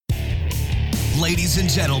Ladies and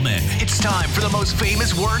gentlemen, it's time for the most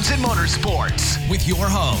famous words in motorsports with your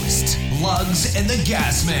host, Lugs and the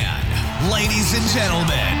Gas Man. Ladies and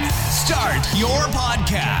gentlemen, start your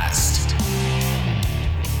podcast.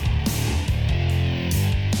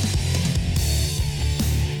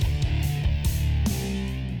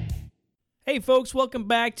 Hey folks, welcome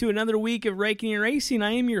back to another week of Raking and Racing.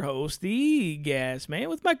 I am your host, the Gas Man,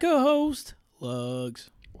 with my co-host, Lugs.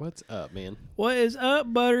 What's up, man? What is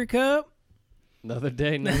up, Buttercup? Another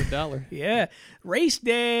day, another dollar. Yeah, race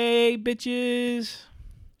day, bitches.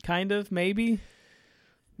 Kind of, maybe.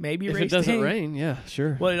 Maybe if race it doesn't day. rain, yeah,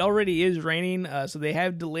 sure. Well, it already is raining, so they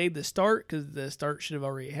have delayed the start because the start should have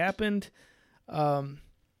already happened.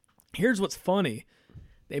 Here's what's funny.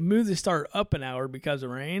 They moved the start up an hour because of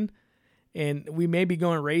rain. And we may be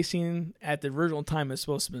going racing at the original time it's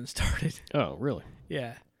supposed to have been started. Oh, really?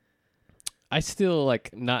 Yeah. I still,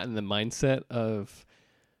 not in the mindset of,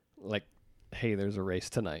 hey, there's a race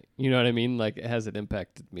tonight. You know what I mean? Like, has it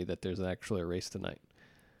impacted me that there's actually a race tonight?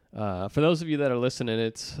 For those of you that are listening,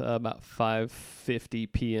 it's about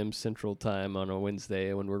 5:50 p.m. Central Time on a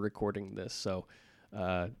Wednesday when we're recording this. So,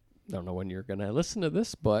 I don't know when you're going to listen to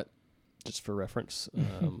this, but just for reference,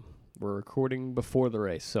 we're recording before the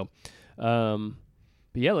race. So, but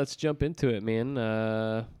yeah, let's jump into it,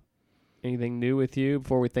 man. Anything new with you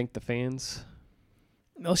before we thank the fans?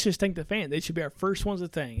 Let's just thank the fans. They should be our first ones to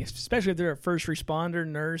thank, especially if they're a first responder,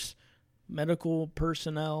 nurse, medical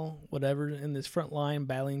personnel, whatever, in this front line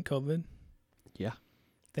battling COVID. Yeah.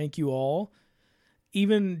 Thank you all.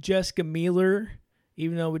 Even Jessica Mealer,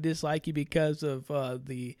 even though we dislike you because of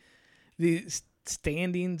the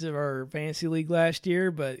standings of our fantasy league last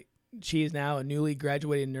year, but she is now a newly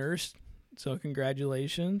graduated nurse. So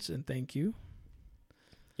congratulations and thank you.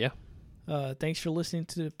 Yeah. Thanks for listening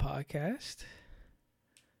to the podcast.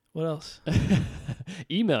 What else?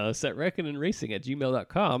 Email us at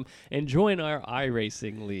reckonandracing@gmail.com and join our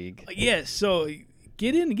iRacing League. Yes, so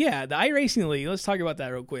get in. Yeah, the iRacing League. Let's talk about that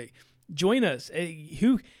real quick. Join us.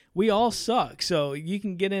 We all suck, so you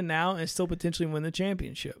can get in now and still potentially win the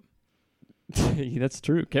championship. That's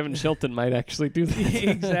true. Kevin Shelton might actually do that.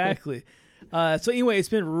 Exactly. So anyway, it's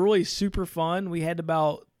been really super fun. We had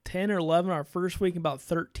about 10 or 11 our first week, about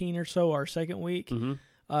 13 or so our second week. Mm-hmm.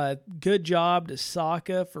 Good job to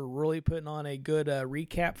Saka for really putting on a good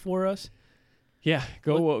recap for us. Yeah,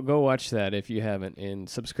 go watch that if you haven't, and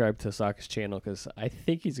subscribe to Saka's channel because I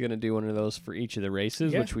think he's going to do one of those for each of the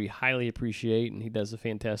races, which we highly appreciate, and he does a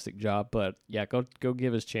fantastic job. But yeah, go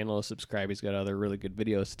give his channel a subscribe. He's got other really good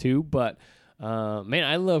videos too. But man,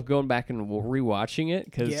 I love going back and rewatching it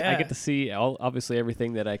because I get to see obviously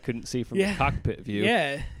everything that I couldn't see from the cockpit view.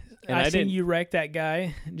 Yeah. And I seen you wreck that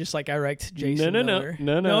guy just like I wrecked Jason Miller.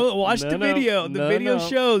 No. Watch the video. The video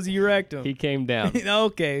shows you wrecked him. He came down.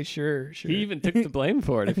 Okay, sure. He even took the blame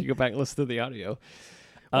for it if you go back and listen to the audio.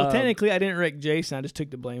 Well, technically, I didn't wreck Jason. I just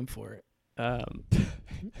took the blame for it. I'm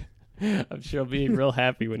sure he'll be real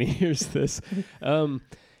happy when he hears this.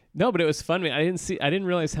 No, but it was fun, man. I didn't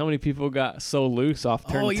realize how many people got so loose off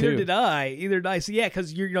turn 2. Either did I. So yeah,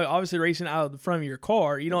 because you're obviously racing out of the front of your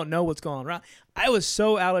car. You don't know what's going on around. I was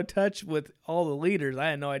so out of touch with all the leaders. I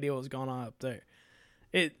had no idea what was going on up there.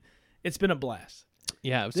 It's been a blast.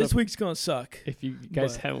 Yeah, this week's gonna suck. If you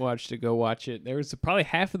guys haven't watched it, go watch it. There was probably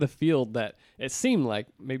half of the field that it seemed like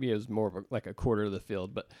maybe it was more of a quarter of the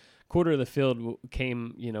field, but quarter of the field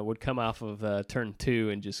would come off of turn 2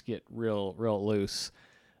 and just get real loose.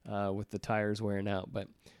 With the tires wearing out, but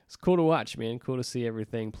it's cool to watch, man. Cool to see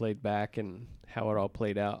everything played back and how it all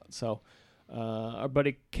played out. So, our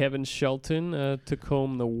buddy Kevin Shelton took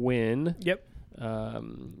home the win. Yep.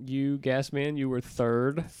 You, Gasman, you were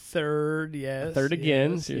third. Third, yes. Third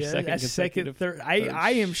again. Yes, So your yes. second consecutive third.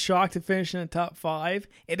 I am shocked to finish in the top 5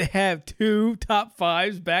 and to have 2 top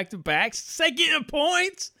 5s back to back. Second in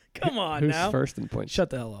points. Come on Who's now. Who's first in points? Shut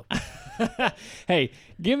the hell up. Hey,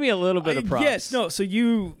 give me a little bit of props. Yes, no. So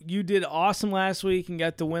you did awesome last week and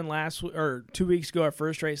got the win last week, or 2 weeks ago, our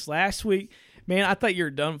first race last week. Man, I thought you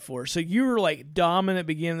were done for. So you were dominant at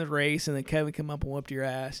the beginning of the race, and then Kevin came up and whooped your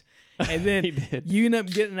ass, and then you ended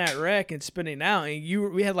up getting that wreck and spinning out,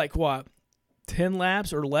 and we had 10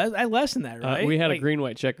 laps or less. Less than that, right? We had a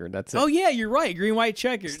green-white checker. That's it. Oh yeah, you're right. Green-white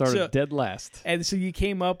checker. Started dead last, and so you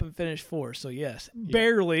came up and finished 4th. So yes,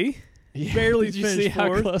 barely. Yeah. Barely Did you finished see how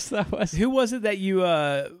 4th. close that was? Who was it that you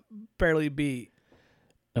barely beat?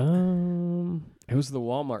 It was the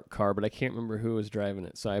Walmart car, but I can't remember who was driving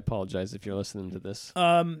it, so I apologize if you're listening to this.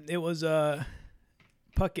 It was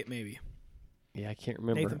Puckett maybe. Yeah, I can't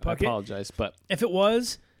remember. Nathan I Puckett? apologize, but If it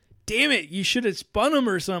was, damn it, you should have spun him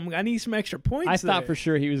or something. I need some extra points. I thought there. for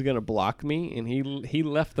sure he was going to block me, and he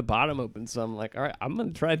left the bottom open. So I'm like, all right, I'm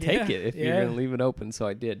going to try to take it if you're going to leave it open. So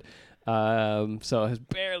I did. So I was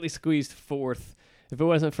barely squeezed fourth. If it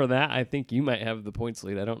wasn't for that, I think you might have the points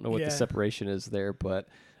lead. I don't know what the separation is there, but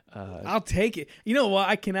I'll take it. You know what?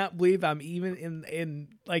 I cannot believe I'm even in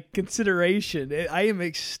like consideration. I am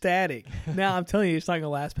ecstatic. Now I'm telling you, it's not gonna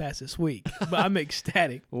last past this week, but I'm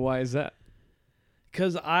ecstatic. Why is that?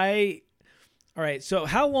 Because all right. So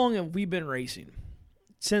how long have we been racing?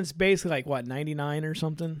 Since basically like what, 99 or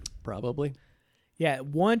something? Probably. Yeah,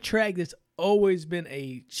 one track that's always been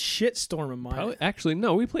a shitstorm of mine. Actually,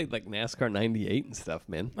 no, we played like NASCAR 98 and stuff,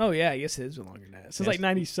 man. Oh yeah, I guess it has been longer than that. Since like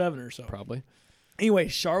 97 or so. Probably. Anyway,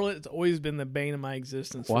 Charlotte's always been the bane of my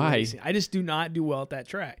existence. Why? Racing. I just do not do well at that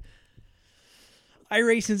track.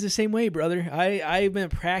 iRacing's the same way, brother. I've been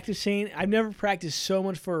practicing. I've never practiced so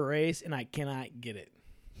much for a race, and I cannot get it.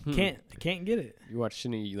 I can't get it. You watched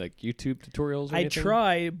any like YouTube tutorials or I anything?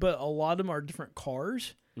 tried, but a lot of them are different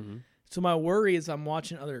cars. Mm-hmm. So my worry is I'm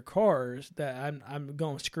watching other cars that I'm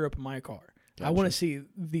going to screw up in my car. Gotcha. I want to see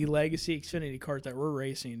the Legacy Xfinity cars that we're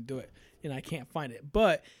racing do it, and I can't find it.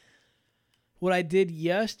 But what I did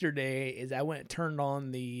yesterday is I went and turned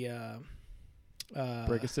on the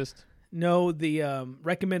brake assist. No, the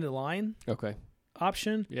recommended line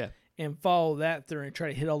option. Yeah, and follow that through and try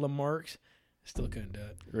to hit all the marks. Still couldn't do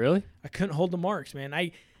it. Really? I couldn't hold the marks, man.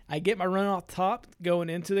 I get my run off top going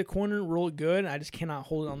into the corner real good, and I just cannot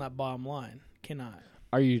hold it on that bottom line. Cannot.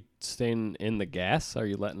 Are you staying in the gas? Are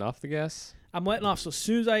you letting off the gas? I'm letting off. So as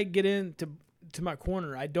soon as I get into my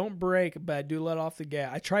corner, I don't brake, but I do let off the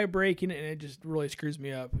gas. I try braking, and it just really screws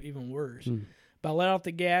me up even worse. But I let off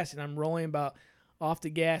the gas, and I'm rolling off the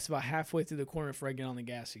gas about halfway through the corner before I get on the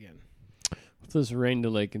gas again. If this rain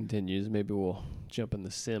delay continues, maybe we'll jump in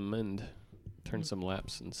the sim and turn some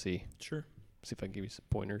laps and see. Sure. See if I can give you some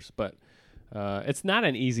pointers. But it's not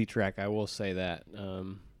an easy track, I will say that.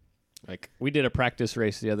 Like, we did a practice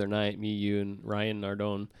race the other night, me, you, and Ryan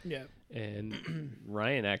Nardone. Yeah. And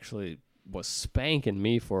Ryan actually was spanking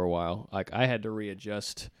me for a while. Like, I had to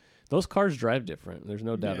readjust. Those cars drive different. There's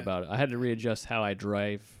no doubt about it. I had to readjust how I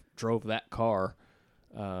drove that car.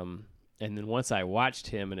 And then once I watched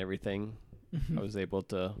him and everything, I was able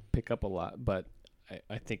to pick up a lot. But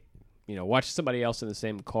I think, watch somebody else in the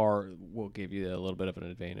same car will give you a little bit of an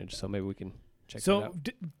advantage. So maybe we can check that out.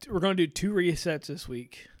 So we're going to do 2 resets this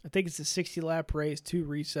week. I think it's a 60-lap race, 2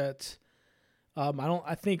 resets.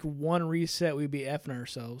 I think 1 reset we'd be effing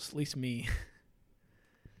ourselves, at least me.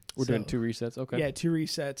 We're doing 2 resets? Okay. Yeah, 2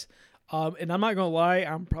 resets. And I'm not going to lie,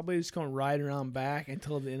 I'm probably just going to ride around back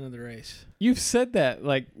until the end of the race. You've said that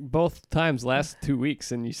like both times last 2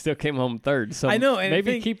 weeks, and you still came home third. So I know, and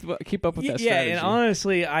maybe keep up with that strategy. Yeah, and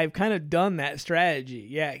honestly, I've kind of done that strategy.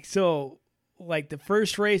 Yeah, so like the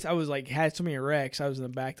first race, I was like had so many wrecks, I was in the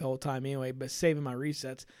back the whole time anyway, but saving my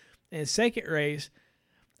resets. And the second race,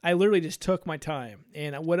 I literally just took my time.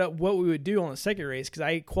 And what we would do on the second race, because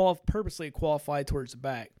I purposely qualified towards the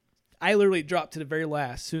back, I literally dropped to the very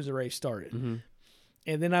last as soon as the race started. Mm-hmm.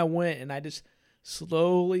 And then I went and I just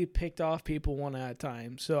slowly picked off people one at a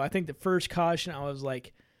time. So I think the first caution, I was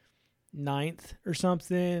like 9th or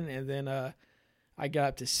something. And then I got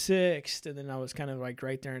up to 6th. And then I was kind of like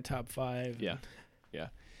right there in top 5. Yeah. Yeah.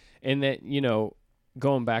 And then,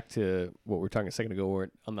 going back to what we were talking a second ago, where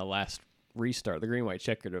on the last restart, the green, white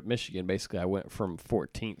checkered at Michigan, basically I went from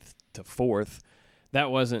 14th to 4th. That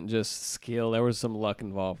wasn't just skill. There was some luck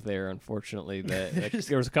involved there, unfortunately. That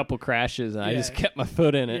there was a couple crashes, and I just kept my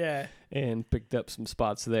foot in it and picked up some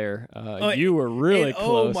spots there. You were really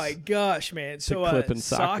close. Oh, my gosh, man. So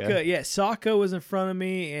Saka. Saka was in front of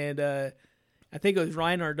me, and I think it was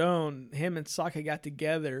Ryan Nardone. Him and Saka got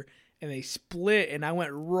together, and they split, and I went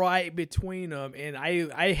right between them, and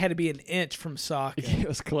I had to be an inch from Saka. It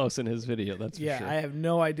was close in his video, that's for sure. Yeah, I have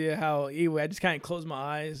no idea how. Anyway, I just kind of closed my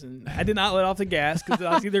eyes, and I did not let off the gas because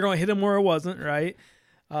I was either going to hit him or I wasn't, right?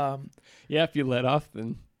 If you let off,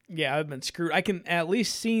 then... Yeah, I've been screwed. I can at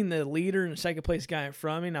least seen the leader and the second place guy in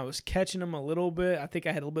front of me, and I was catching them a little bit. I think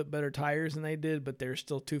I had a little bit better tires than they did, but they're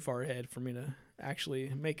still too far ahead for me to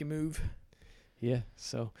actually make a move. Yeah,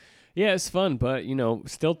 so... Yeah, it's fun, but,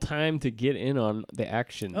 still time to get in on the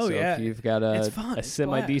action. Oh, so yeah. if you've got a It's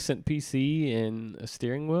semi-decent PC and a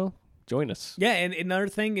steering wheel, join us. Yeah, and another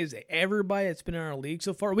thing is everybody that's been in our league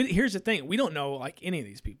so far, here's the thing. We don't know, like, any of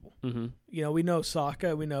these people. Mm-hmm. We know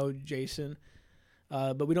Saka, we know Jason,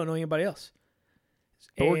 but we don't know anybody else.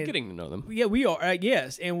 But we're And- getting to know them. Yeah, we are.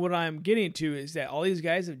 Yes, and what I'm getting to is that all these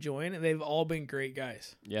guys have joined, and they've all been great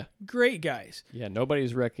guys. Yeah. Great guys. Yeah,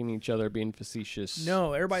 nobody's wrecking each other, being facetious.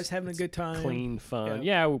 No, everybody's having a good time. Clean, fun.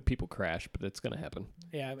 Yeah, well, people crash, but it's going to happen.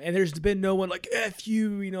 Yeah, and there's been no one like, F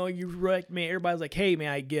you, you wrecked me. Everybody's like, hey,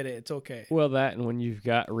 man, I get it. It's okay. Well, that and when you've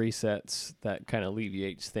got resets, that kind of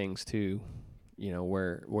alleviates things too.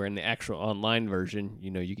 Where in the actual online version,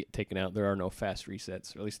 you get taken out. There are no fast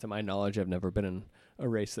resets. Or at least to my knowledge, I've never been in a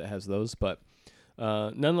race that has those. But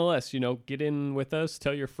nonetheless, get in with us.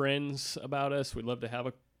 Tell your friends about us. We'd love to have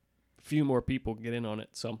a few more people get in on it.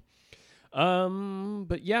 So,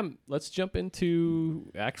 but yeah, let's jump into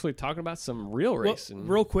actually talking about some real racing.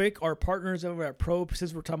 Real quick, our partners over at Pro,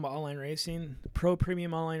 since we're talking about online racing, Pro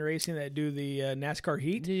Premium Online Racing that do the NASCAR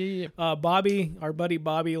Heat. Yeah. Bobby, our buddy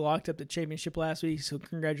Bobby, locked up the championship last week, so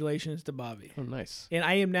congratulations to Bobby. Oh, nice. And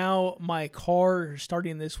I am now, my car,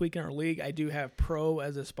 starting this week in our league, I do have Pro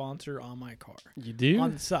as a sponsor on my car. You do?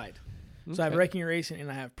 On the side. So I have Okay. Wrecking Racing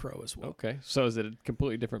and I have Pro as well. Okay. So is it a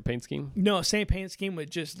completely different paint scheme? No, same paint scheme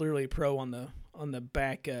with just literally Pro on the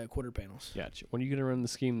back quarter panels. Gotcha. When are you going to run the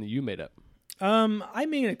scheme that you made up? I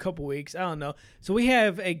mean, in a couple weeks. I don't know. So we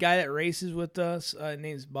have a guy that races with us.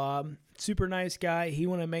 Name's Bob. Super nice guy. He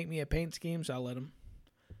wanted to make me a paint scheme, so I let him.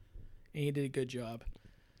 And he did a good job.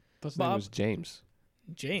 His name was James.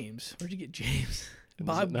 James? Where'd you get James? Was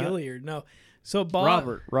Bob it not? Gilliard. No. So Bob.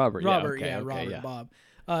 Robert. Yeah, okay, yeah, okay, Robert, yeah. Bob.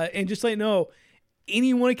 And just let you know,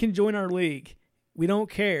 anyone can join our league. We don't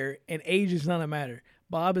care, and age is not a matter.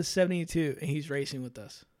 Bob is 72, and he's racing with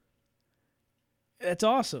us. That's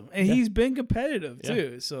awesome. And Yeah. he's been competitive, Yeah.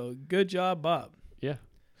 too. So good job, Bob. Yeah.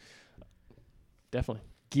 Definitely.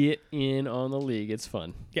 Get in on the league. It's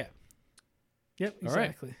fun. Yep, All right.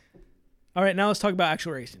 exactly. All right, now let's talk about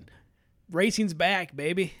actual racing. Racing's back,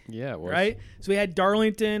 baby. Yeah, it was. Right? So we had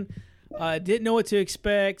Darlington. Didn't know what to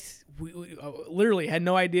expect. We literally had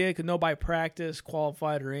no idea. Could nobody practice,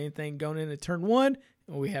 qualified, or anything going into turn one.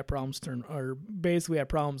 And we had problems basically had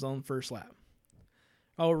problems on the first lap.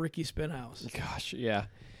 Oh, Ricky Spinhouse. Gosh, yeah.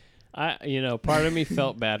 Part of me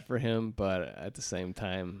felt bad for him, but at the same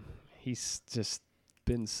time, he's just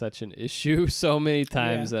been such an issue so many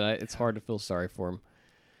times that it's hard to feel sorry for him.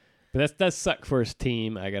 But that does suck for his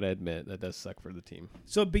team. I gotta admit, that does suck for the team.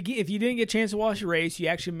 So if you didn't get a chance to watch the race, you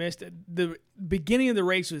actually missed it. The beginning of the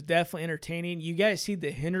race was definitely entertaining. You guys see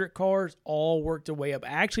the Hendrick cars all worked their way up.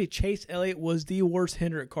 Actually, Chase Elliott was the worst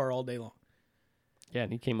Hendrick car all day long. Yeah,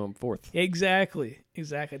 and he came home fourth. Exactly. At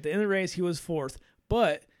the end of the race, he was fourth.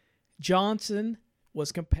 But Johnson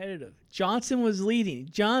was competitive. Johnson was leading.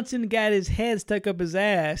 Johnson got his head stuck up his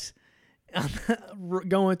ass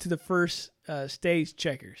going to the first stage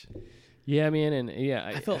checkers. Yeah, man, and yeah,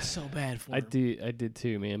 I felt so bad for him. I did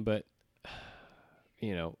too, man. But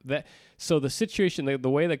so the situation, the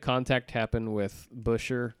way the contact happened with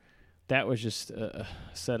Buescher, that was just a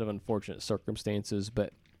set of unfortunate circumstances.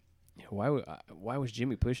 But why was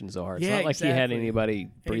Jimmy pushing so hard? It's Yeah, not like he had exactly. anybody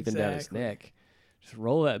breathing down his Exactly. neck. Just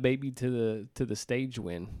roll that baby to the stage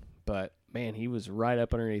win. But man, he was right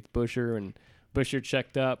up underneath Buescher, and Buescher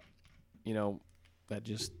checked up. That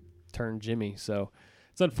just turned Jimmy. So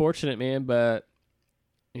it's unfortunate, man. But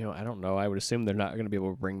I don't know. I would assume they're not going to be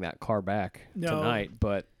able to bring that car back tonight.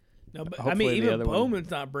 But No, but hopefully the even other one- Bowman's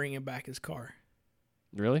not bringing back his car.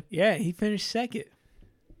 really, Yeah, he finished second.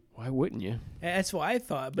 why wouldn't you? That's what I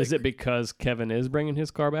thought. But Is it because Kevin is bringing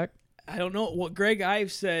his car back? I don't know. What Greg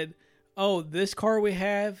Ives said, this car we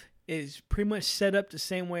have is pretty much set up the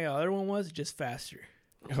same way our other one was, just faster.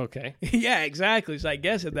 Okay. Yeah, exactly. So I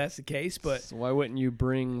guess if that's the case, but So why wouldn't you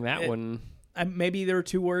bring that one? maybe they were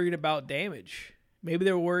too worried about damage. Maybe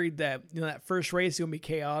they were worried that that first race is going to be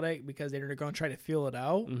chaotic because they're going to try to feel it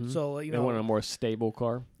out. So They want a more stable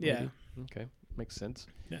car. Yeah. maybe? Okay. Makes sense.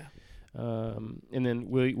 Yeah. And then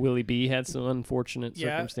Willie B had some unfortunate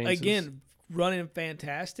circumstances. Again, running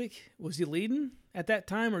fantastic. Was he leading at that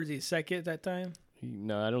time, or was he second at that time?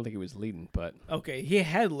 No, I don't think he was leading, but Okay, he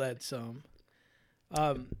had led some.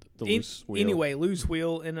 the loose wheel. Anyway, loose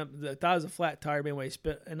wheel. That was a flat tire. But anyway,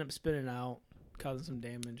 ended up spinning out, causing some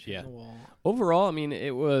damage Yeah. in the wall. Overall, I mean,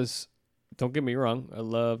 it was. Don't get me wrong. I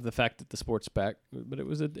love the fact that the sport's back, but it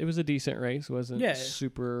was a decent race. It wasn't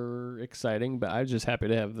super exciting, but I was just happy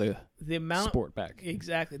to have the amount sport back.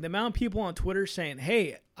 Exactly. The amount of people on Twitter saying,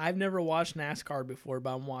 "Hey, I've never watched NASCAR before,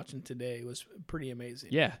 but I'm watching today," was pretty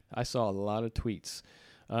amazing. Yeah, I saw a lot of tweets.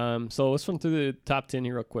 So let's run through the top 10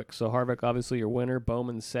 here real quick. So Harvick, obviously your winner.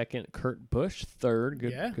 Bowman second. Kurt Busch third.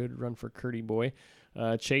 Good run for Curdy boy.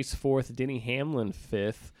 Chase fourth. Denny Hamlin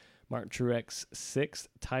fifth. Martin Truex sixth.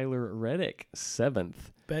 Tyler Reddick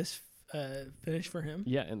seventh. Best finish for him.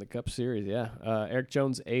 Yeah, in the Cup Series, yeah. Eric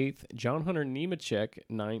Jones 8th, John Hunter Nemechek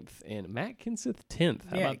 9th, and Matt Kenseth 10th.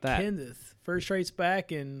 How about that? Kenseth, first race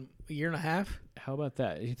back in a year and a half. How about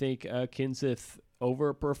that? You think Kenseth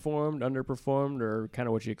overperformed, underperformed, or kind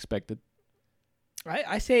of what you expected?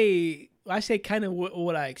 I say kind of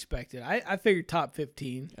what I expected. I figured top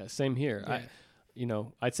 15. Same here. Yeah.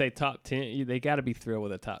 I'd say top 10. They got to be thrilled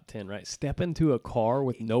with a top 10, right? Step into a car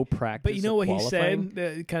with no practice. But you know what qualifying. he said?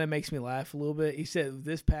 That kind of makes me laugh a little bit. He said, with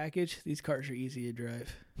this package, these cars are easy to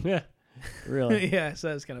drive. Yeah, really. Yeah, so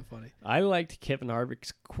that's kind of funny. I liked Kevin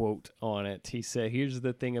Harvick's quote on it. He said, here's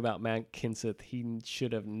the thing about Matt Kenseth. He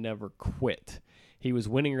should have never quit. He was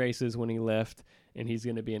winning races when he left, and he's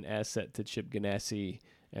going to be an asset to Chip Ganassi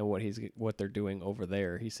and what they're doing over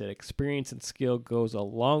there. He said experience and skill goes a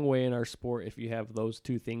long way in our sport. If you have those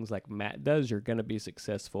two things like Matt does, you're going to be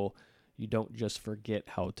successful. You don't just forget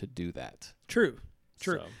how to do that. True.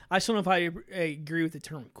 So, I still don't know if I agree with the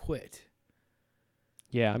term quit.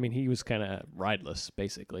 Yeah, I mean, he was kind of rideless,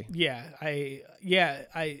 basically.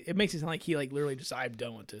 It makes it sound like he literally just, I'm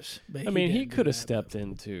done with this. But he could have stepped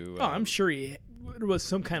into I'm sure there was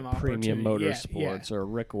some kind of Premium opportunity. Motorsports or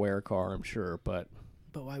Rick Ware car, I'm sure, but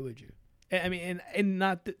why would you? I mean, and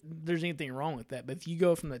not that there's anything wrong with that, but if you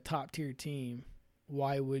go from the top tier team,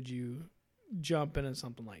 why would you jump into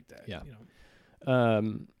something like that? Yeah.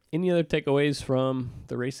 You Any other takeaways from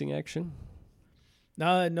the racing action?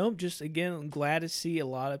 Nope. Just again, I'm glad to see a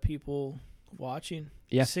lot of people watching.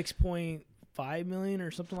 Yeah. 6.5 million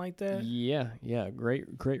or something like that. Yeah.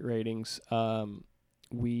 Great ratings.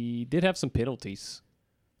 We did have some penalties.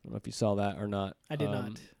 I don't know if you saw that or not. I did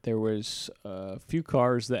not. There was a few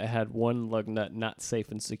cars that had one lug nut not safe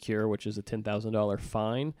and secure, which is a $10,000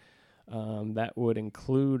 fine. That would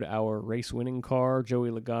include our race-winning car, Joey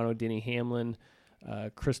Logano, Denny Hamlin,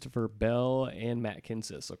 Christopher Bell, and Matt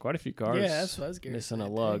Kenseth. So quite a few cars that's what I was missing a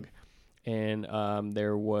lug. And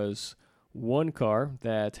there was one car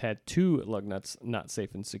that had two lug nuts not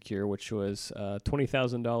safe and secure, which was a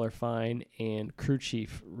 $20,000 fine and crew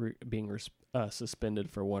chief being suspended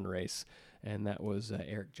for one race, and that was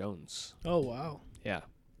Eric Jones. Oh, wow. Yeah.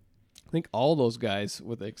 I think all those guys,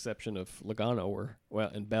 with the exception of Logano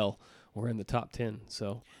and Bell, were in the top 10.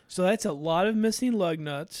 So that's a lot of missing lug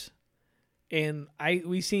nuts, and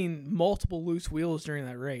we seen multiple loose wheels during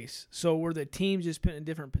that race. So were the teams just put in a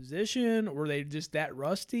different position, or were they just that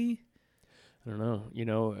rusty? I don't know.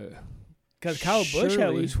 Because Kyle Busch had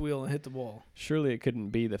a loose wheel and hit the wall. Surely it couldn't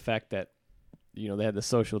be the fact that they had the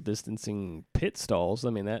social distancing pit stalls.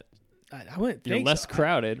 I mean, that I wouldn't think less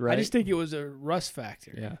crowded, right? I just think it was a rust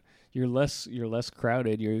factor. Yeah, you're less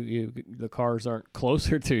crowded. The cars aren't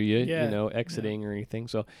closer to you, exiting or anything.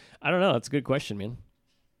 So I don't know. It's a good question, man.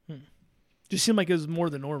 Just seemed like it was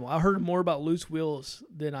more than normal. I heard more about loose wheels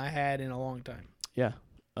than I had in a long time. Yeah.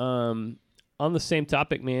 On the same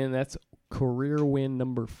topic, man, that's career win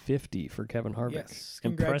number 50 for Kevin Harvick. Yes,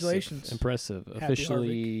 congratulations. Impressive.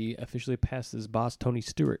 Officially passed his boss, Tony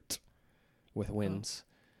Stewart, with wins.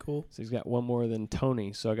 Cool. So he's got one more than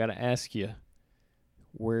Tony. So I got to ask you,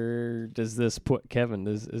 where does this put Kevin?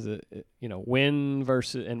 Is it win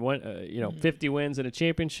versus and 50 wins in a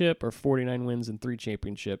championship or 49 wins in 3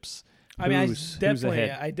 championships? I mean, who's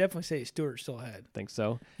ahead? I definitely say Stewart's still ahead. Think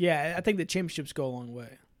so? Yeah, I think the championships go a long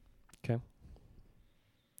way. Okay.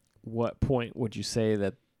 What point would you say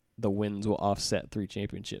that the wins will offset 3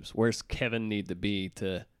 championships? Where's Kevin need to be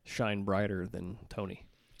to shine brighter than Tony?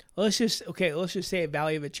 Let's just say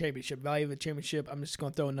value of a championship. Value of a championship, I'm just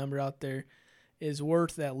going to throw a number out there, is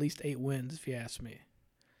worth at least 8 wins, if you ask me.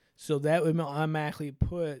 So that would automatically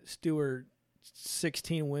put Stewart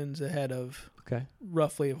 16 wins ahead of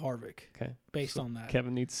roughly of Harvick. Okay. Based on that.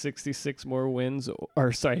 Kevin needs 66 more wins,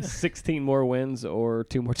 16 more wins or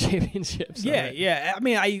 2 more championships. Yeah, yeah. I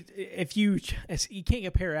mean, you can't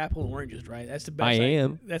compare apple and oranges, right? That's the best. I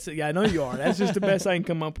am. I know you are. That's just the best I can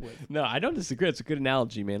come up with. No, I don't disagree. It's a good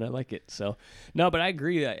analogy, man. I like it. So, no, but I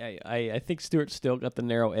agree. I think Stewart's still got the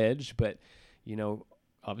narrow edge, but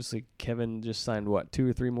obviously Kevin just signed 2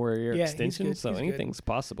 or 3 more year extensions, so anything's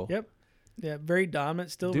possible. Yep. Yeah, very dominant,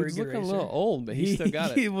 still Dude's very good looking racer. a little old, but he still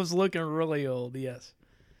got it. He was looking really old, yes.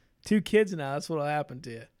 2 kids now, that's what'll happen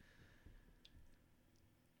to you.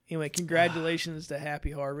 Anyway, congratulations to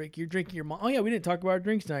Happy Harvick. You're drinking your... we didn't talk about our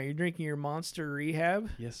drinks tonight. You're drinking your Monster Rehab.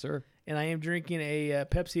 Yes, sir. And I am drinking a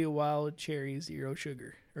Pepsi Wild Cherry Zero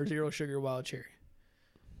Sugar Wild Cherry.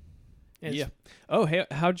 Yeah. Oh, hey,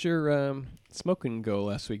 how'd your smoking go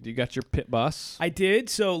last week? You got your pit boss? I did.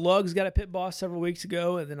 So Lugs got a pit boss several weeks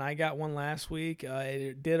ago, and then I got one last week.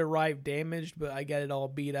 It did arrive damaged, but I got it all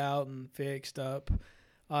beat out and fixed up.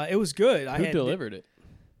 It was good. Who delivered it?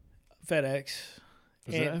 FedEx.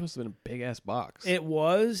 That must have been a big ass box. It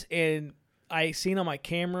was, and I seen on my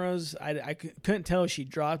cameras. I couldn't tell if she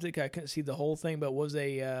dropped it 'cause I couldn't see the whole thing, but it was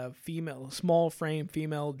a small frame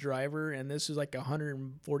female driver, and this is like a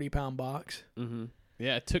 140-pound box. Mm-hmm.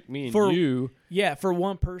 Yeah, it took me and you. Yeah, for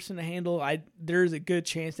one person to handle. There's a good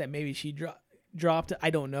chance that maybe she dropped it. I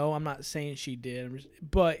don't know. I'm not saying she did,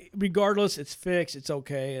 but regardless, it's fixed. It's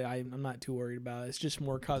okay. I'm not too worried about it. It's just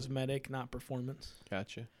more cosmetic, not performance.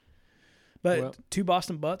 Gotcha. But 2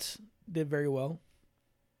 Boston Butts did very well.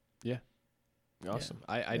 Yeah. Awesome.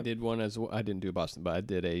 Yeah. I did one as well. I didn't do a Boston, but I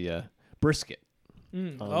did a brisket.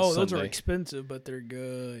 Those are Sunday. expensive, but they're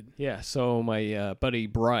good. Yeah, so my buddy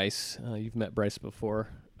Bryce, you've met Bryce before,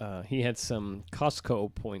 he had some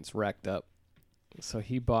Costco points racked up. So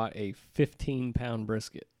he bought a 15-pound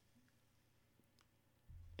brisket.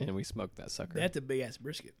 And we smoked that sucker. That's a big-ass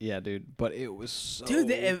brisket. Yeah, dude. But it was so Dude,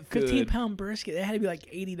 the good. 15-pound brisket, that had to be like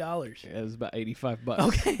 $80. It was about $85.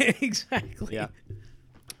 Okay, exactly. Yeah.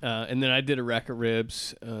 And then I did a rack of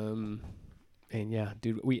ribs. And yeah,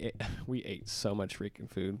 dude, we ate so much freaking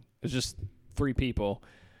food. It was just 3 people.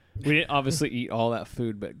 We didn't obviously eat all that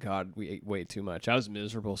food, but God, we ate way too much. I was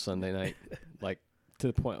miserable Sunday night, like to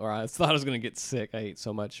the point where I thought I was going to get sick. I ate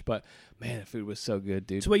so much, but man, the food was so good,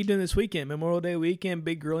 dude. So what are you doing this weekend? Memorial Day weekend,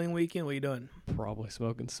 big grilling weekend? What are you doing? Probably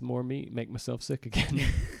smoking some more meat, make myself sick again.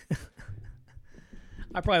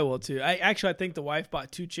 I probably will too. I think the wife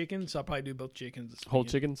bought 2 chickens, so I'll probably do both chickens. Whole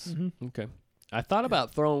chickens? Mm-hmm. Okay. I thought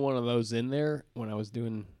about throwing one of those in there when I was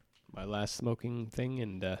doing my last smoking thing,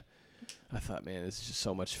 and I thought, man, it's just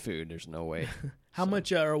so much food. There's no way. How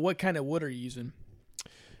much or what kind of wood are you using?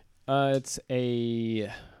 It's a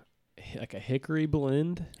hickory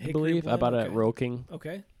blend, I believe. I bought it at Roe King.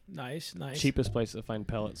 Okay, nice. Cheapest place to find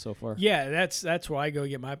pellets so far. Yeah, that's where I go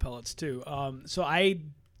get my pellets too. So I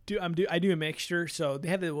do a mixture. So they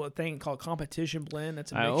have a thing called competition blend.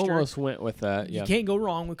 That's a mixture. I almost went with that. Yeah. You can't go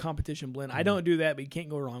wrong with competition blend. I don't do that, but you can't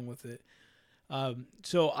go wrong with it.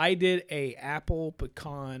 So I did a apple,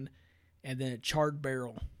 pecan, and then a charred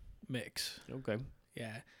barrel mix. Okay.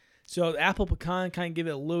 Yeah. So the apple pecan kind of give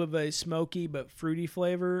it a little bit of a smoky but fruity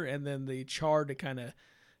flavor, and then the charred to kind of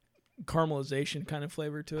caramelization kind of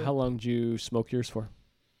flavor to it. How long did you smoke yours for?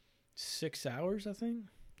 6 hours, I think.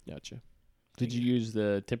 Gotcha. Did you use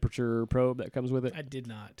the temperature probe that comes with it? I did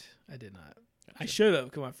not. Gotcha. I should have,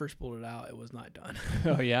 because when I first pulled it out, it was not done.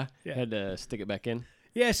 Oh, yeah? Yeah. Had to stick it back in?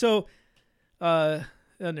 Yeah, so,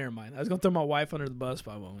 never mind. I was going to throw my wife under the bus,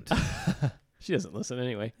 but I won't. She doesn't listen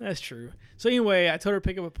anyway. That's true. So anyway, I told her to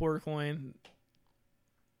pick up a pork loin.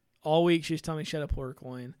 All week she was telling me she had a pork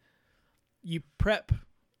loin. You prep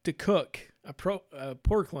to cook a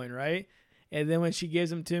pork loin, right? And then when she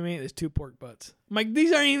gives them to me, there's 2 pork butts. I'm like,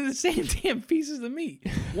 these aren't even the same damn pieces of meat.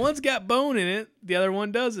 One's got bone in it. The other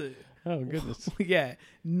one doesn't. Oh, goodness. Yeah,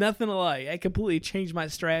 nothing alike. I completely changed my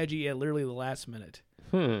strategy at literally the last minute.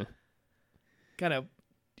 Kind of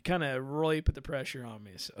really put the pressure on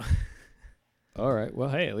me. So. All right. Well,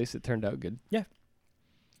 hey, at least it turned out good. Yeah.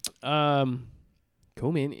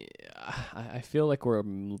 Cool, man. I feel like we're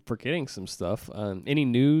forgetting some stuff. Any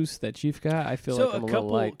news that you've got? I feel like I'm a little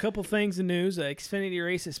light. A couple things in news. Xfinity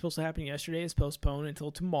race is supposed to happen yesterday. It's postponed until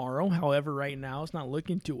tomorrow. However, right now it's not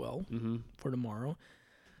looking too well for tomorrow.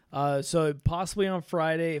 So possibly on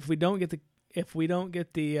Friday, if we don't get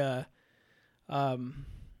the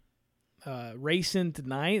race in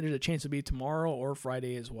tonight, there's a chance it'll be tomorrow or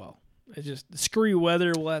Friday as well. It's just screwy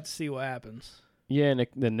weather. We'll have to see what happens. Yeah, and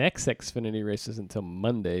the next Xfinity race isn't until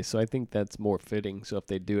Monday, so I think that's more fitting. So if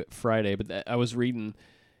they do it Friday, but I was reading,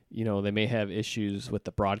 they may have issues with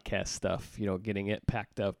the broadcast stuff, getting it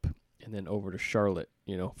packed up and then over to Charlotte,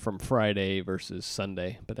 from Friday versus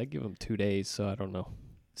Sunday. But I give them 2 days, so I don't know.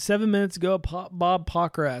 7 minutes ago, Bob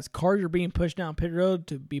Pockrass, cars are being pushed down pit road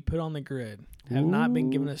to be put on the grid. Have not been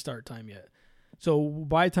given a start time yet. So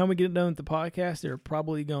by the time we get done with the podcast, they're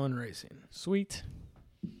probably going racing. Sweet.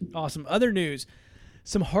 Awesome. Other news,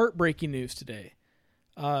 some heartbreaking news today.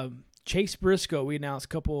 Chase Briscoe, we announced a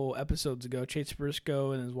couple episodes ago. Chase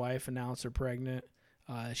Briscoe and his wife announced they're pregnant.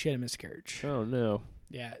 She had a miscarriage. Oh, no.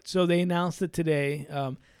 Yeah, so they announced it today.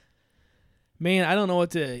 Man, I don't know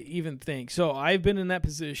what to even think. So I've been in that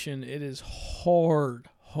position. It is hard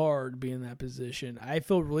being in that position. I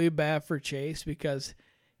feel really bad for Chase because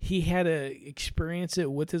he had to experience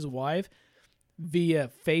it with his wife via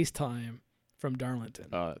FaceTime from Darlington.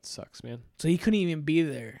 Oh, that sucks, man. So he couldn't even be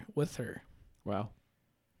there with her. Wow.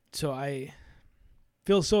 So I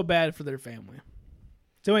feel so bad for their family.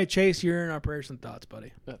 So anyway, Chase, you're in our prayers and thoughts,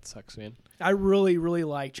 buddy. That sucks, man. I really, really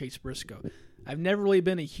like Chase Briscoe. I've never really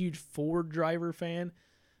been a huge Ford driver fan.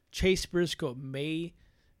 Chase Briscoe may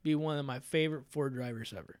be one of my favorite Ford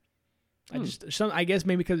drivers ever. I guess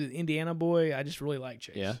maybe because of Indiana boy, I just really like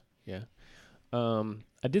Chase. Yeah.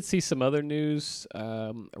 I did see some other news.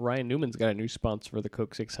 Ryan Newman's got a new sponsor for the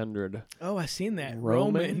Coke 600. Oh, I seen that.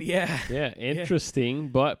 Roman? Yeah. Yeah, interesting,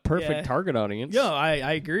 but perfect target audience. Yeah,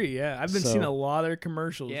 I agree. Yeah, I've been seeing a lot of their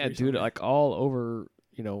commercials. Yeah, recently. dude, like all over,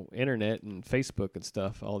 internet and Facebook and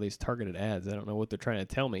stuff, all these targeted ads. I don't know what they're trying to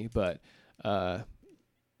tell me, but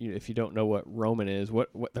if you don't know what Roman is, what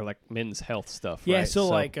they're like men's health stuff. Yeah, right? so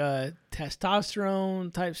like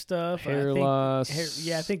testosterone type stuff, hair loss.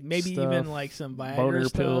 I think maybe stuff, even like some Viagra boner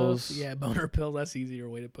stuff. pills. Yeah, boner pill. That's the easier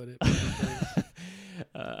way to put it.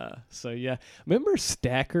 So yeah, remember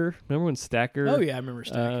Stacker? Remember when Stacker? Oh yeah, I remember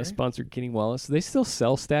Stacker. Sponsored Kenny Wallace. They still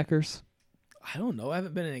sell Stackers? I don't know. I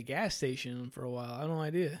haven't been in a gas station for a while. I have no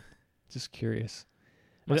idea. Just curious.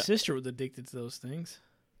 My sister was addicted to those things.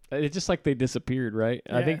 It's just like they disappeared, right?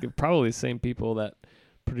 Yeah. I think they're probably the same people that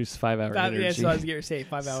produce 5 Hour Energy. Yeah, so I was going to say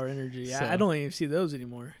 5 Hour Energy. So, I don't even see those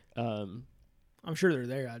anymore. I'm sure they're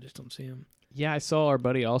there. I just don't see them. Yeah, I saw our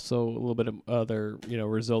buddy also a little bit of other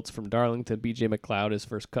results from Darlington. BJ McLeod, his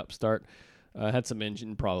first Cup start, had some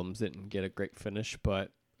engine problems, didn't get a great finish,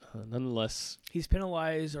 but nonetheless, he's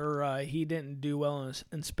penalized, or he didn't do well on his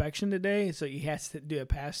inspection today, so he has to do a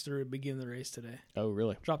pass through at the beginning of the race today. Oh,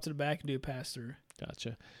 really? Drop to the back and do a pass through.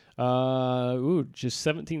 Gotcha. Just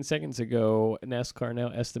 17 seconds ago, NASCAR now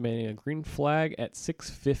estimating a green flag at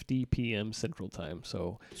 6:50 p.m. Central Time.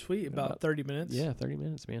 So sweet, about 30 minutes. Yeah, 30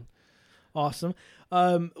 minutes, man. Awesome.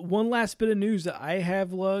 One last bit of news that I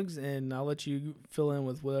have, Lugs, and I'll let you fill in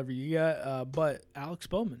with whatever you got. But Alex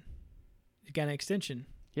Bowman, he got an extension.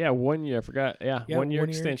 Yeah, 1 year. I forgot. Yeah, 1 year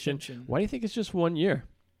extension. Why do you think it's just 1 year?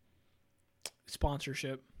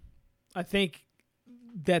 Sponsorship. I think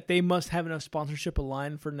that they must have enough sponsorship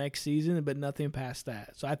aligned for next season, but nothing past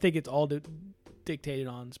that. So I think it's all dictated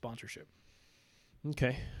on sponsorship.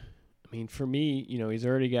 Okay. I mean, for me, he's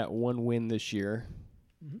already got one win this year.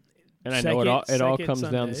 Mm-hmm. And I know it all comes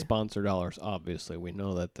down to sponsor dollars, obviously. We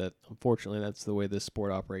know that unfortunately that's the way this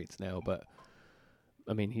sport operates now, but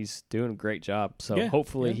I mean, he's doing a great job. So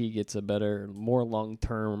hopefully he gets a better, more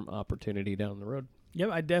long-term opportunity down the road. Yep,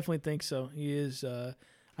 I definitely think so. He is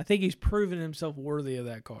I think he's proven himself worthy of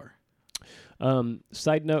that car.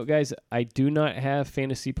 Side note, guys, I do not have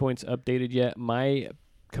fantasy points updated yet. My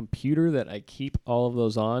computer that I keep all of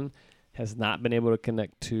those on has not been able to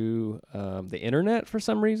connect to the internet for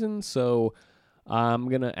some reason, so I'm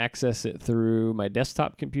going to access it through my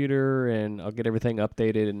desktop computer, and I'll get everything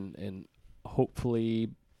updated, and hopefully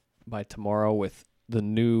by tomorrow with the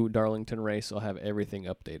new Darlington race, I'll have everything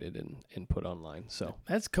updated and put online. So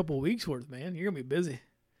that's a couple of weeks worth, man. You're going to be busy.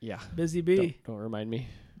 Yeah. Busy bee. Don't remind me.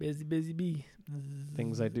 Busy bee.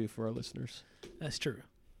 Things I do for our listeners. That's true.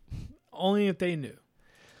 Only if they knew.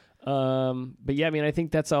 But yeah, I mean, I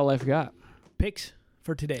think that's all I've got. Picks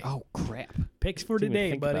for today. Oh crap! Picks for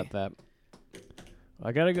today, think buddy. About that.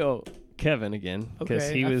 I gotta go Kevin again because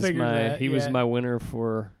okay, he was my winner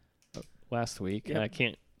for last week, and I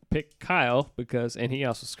can't pick Kyle because he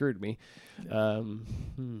also screwed me.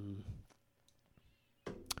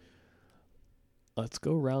 Let's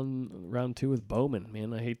go round two with Bowman,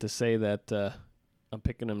 man. I hate to say that I'm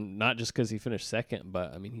picking him not just because he finished second,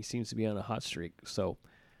 but I mean he seems to be on a hot streak. So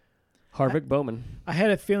Harvick Bowman. I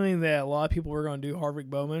had a feeling that a lot of people were going to do Harvick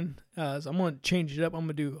Bowman. So I'm going to change it up. I'm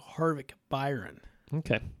going to do Harvick Byron.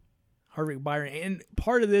 Okay. Harvick Byron. And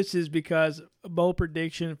part of this is because bold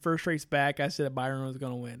prediction, first race back, I said Byron was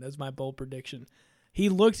going to win. That's my bold prediction. He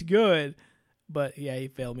looks good, but yeah, he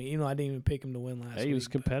failed me. I didn't even pick him to win last week. He was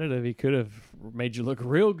competitive. He could have made you look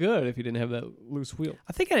real good if he didn't have that loose wheel.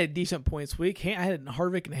 I think I had a decent points week. I had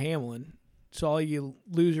Harvick and Hamlin. So all you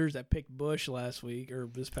losers that picked Busch last week or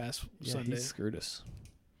this past Sunday. He screwed us.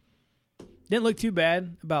 Didn't look too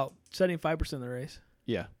bad. About 75% of the race.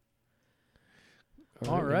 Yeah.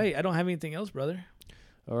 All right. I don't have anything else, brother.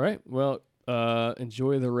 All right. Well,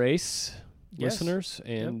 enjoy the race, listeners,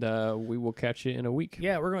 and we will catch you in a week.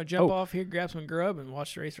 Yeah, we're going to jump off here, grab some grub, and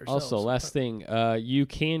watch the race ourselves. Also, last thing, you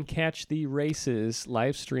can catch the races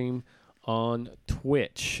live stream on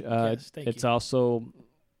Twitch. It's also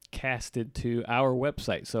casted to our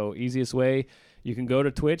website. So easiest way, you can go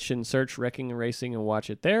to Twitch and search Wrecking and Racing and watch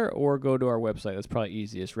it there, or go to our website. That's probably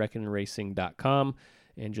easiest, wreckingandracing.com,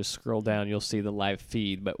 and just scroll down. You'll see the live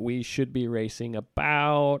feed. But we should be racing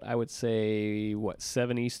about, I would say,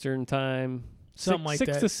 7 Eastern time? Something like that.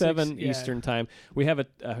 6 to 7 Eastern time. We have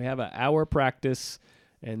an hour practice,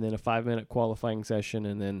 and then a 5-minute qualifying session,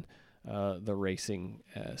 and then the racing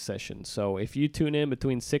session. So if you tune in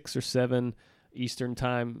between 6 or 7 Eastern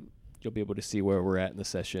time, you'll be able to see where we're at in the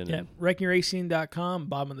session. Yeah, wreckingracing.com,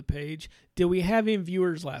 bottom of the page. Did we have any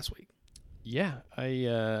viewers last week? Yeah,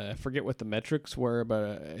 I forget what the metrics were,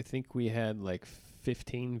 but I think we had like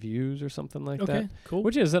 15 views or something like that. Okay, cool.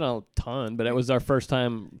 Which isn't a ton, but it was our first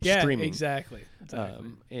time streaming. Exactly.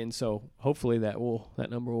 And so hopefully that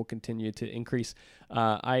number will continue to increase.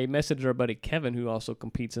 I messaged our buddy Kevin, who also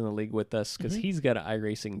competes in the league with us, because he's got an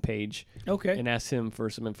iRacing page. Okay. And asked him for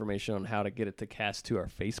some information on how to get it to cast to our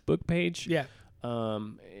Facebook page. Yeah.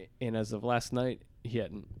 And as of last night, he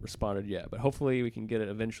hadn't responded yet, but hopefully we can get it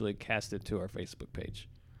eventually casted to our Facebook page.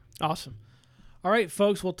 Awesome. All right,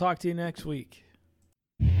 folks, we'll talk to you next week.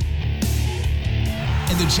 And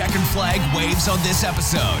the checkered flag waves on this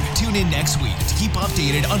episode. Tune in next week to keep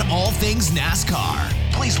updated on all things NASCAR.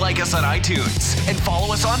 Please like us on iTunes and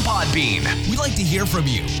follow us on Podbean. We'd like to hear from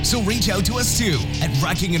you, so reach out to us too at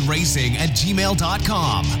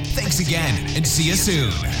wreckingandracing@gmail.com. Thanks again, and see you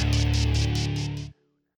soon.